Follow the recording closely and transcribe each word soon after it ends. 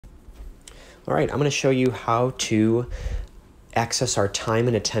All right, I'm going to show you how to access our time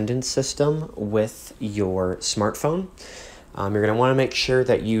and attendance system with your smartphone. You're going to want to make sure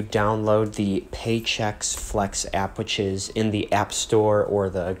that you download the Paychex Flex app, which is in the App Store or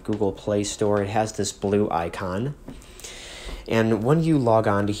the Google Play Store. It has this blue icon. And when you log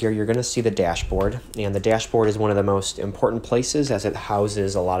on to here, you're going to see the dashboard. And the dashboard is one of the most important places as it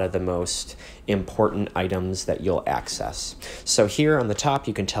houses a lot of the most important items that you'll access. So here on the top,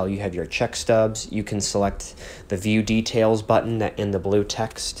 you can tell you have your check stubs. You can select the View Details button that in the blue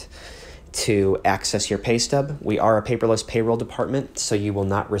text to access your pay stub. We are a paperless payroll department, so you will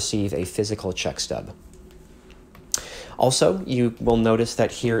not receive a physical check stub. Also, you will notice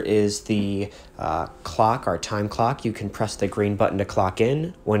that here is the clock, our time clock. You can press the green button to clock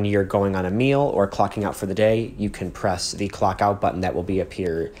in. When you're going on a meal or clocking out for the day, you can press the clock out button that will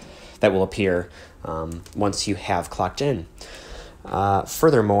appear once you have clocked in.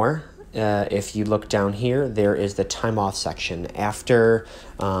 Furthermore, if you look down here, there is the time off section. After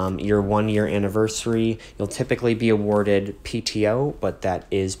your 1-year anniversary, you'll typically be awarded PTO, but that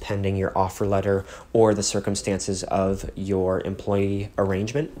is pending your offer letter or the circumstances of your employee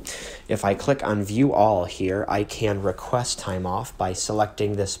arrangement. If I click on View All here, I can request time off by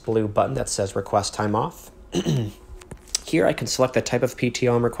selecting this blue button that says Request Time Off. Here I can select the type of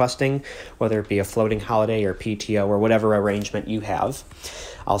PTO I'm requesting, whether it be a floating holiday or PTO or whatever arrangement you have.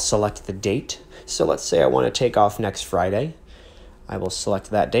 I'll select the date. So let's say I want to take off next Friday. I will select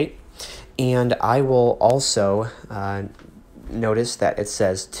that date. And I will also notice that it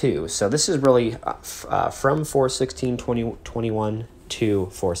says to. So this is really from 4/16/2021 to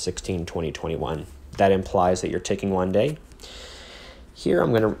 4/16/2021. That implies that you're taking 1 day. Here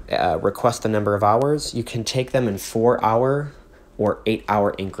I'm going to request the number of hours. You can take them in 4-hour or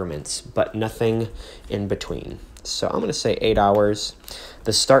 8-hour increments, but nothing in between. So I'm going to say 8 hours.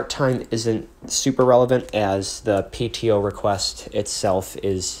 The start time isn't super relevant as the PTO request itself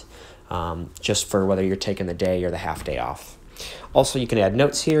is just for whether you're taking the day or the half day off. Also, you can add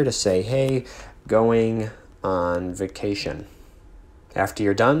notes here to say, hey, going on vacation. After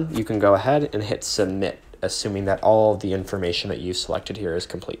you're done, you can go ahead and hit submit, assuming that all of the information that you selected here is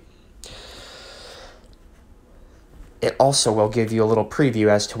complete. It also will give you a little preview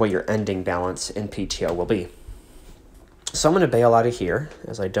as to what your ending balance in PTO will be. So I'm going to bail out of here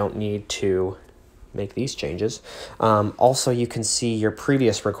as I don't need to make these changes. Also, you can see your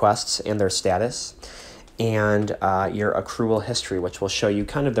previous requests and their status and your accrual history, which will show you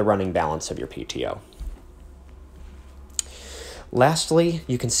kind of the running balance of your PTO. Lastly,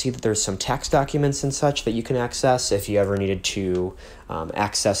 you can see that there's some tax documents and such that you can access. If you ever needed to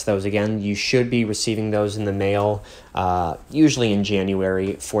access those again, you should be receiving those in the mail, usually in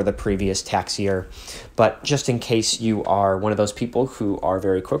January for the previous tax year. But just in case you are one of those people who are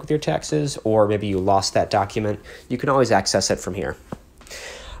very quick with your taxes, or maybe you lost that document, you can always access it from here.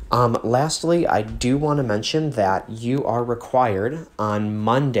 Lastly, I do want to mention that you are required on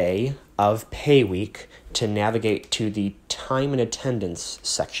Monday of pay week to navigate to the time and attendance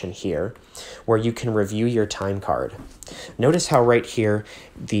section here where you can review your time card. Notice how right here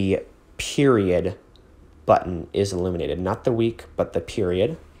the period button is illuminated, not the week, but the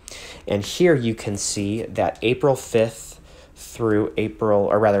period. And here you can see that April 5th through April,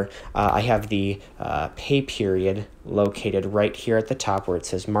 or rather, I have the pay period located right here at the top where it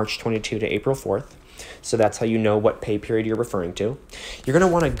says March 22 to April 4th. So that's how you know what pay period you're referring to. You're going to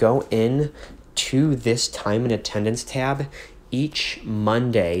want to go in to this time and attendance tab each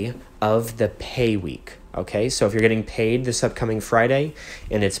Monday of the pay week. Okay, so if you're getting paid this upcoming Friday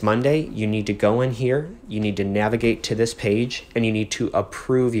and it's Monday, you need to go in here, you need to navigate to this page, and you need to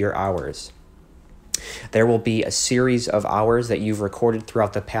approve your hours. There will be a series of hours that you've recorded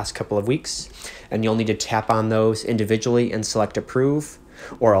throughout the past couple of weeks, and you'll need to tap on those individually and select approve,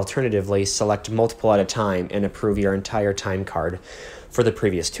 or alternatively, select multiple at a time and approve your entire time card for the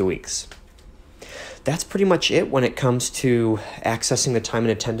previous 2 weeks. That's pretty much it when it comes to accessing the time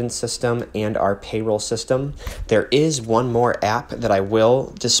and attendance system and our payroll system. There is one more app that I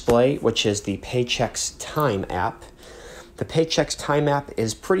will display, which is the Paychex Time app. The Paychex Time app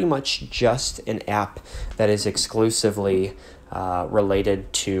is pretty much just an app that is exclusively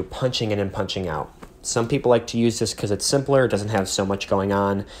related to punching in and punching out. Some people like to use this because it's simpler, it doesn't have so much going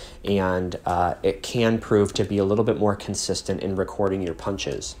on, and it can prove to be a little bit more consistent in recording your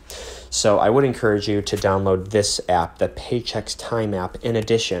punches. So I would encourage you to download this app, the Paychex Time app, in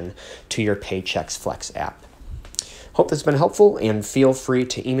addition to your Paychex Flex app. Hope this has been helpful, and feel free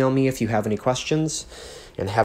to email me if you have any questions, and have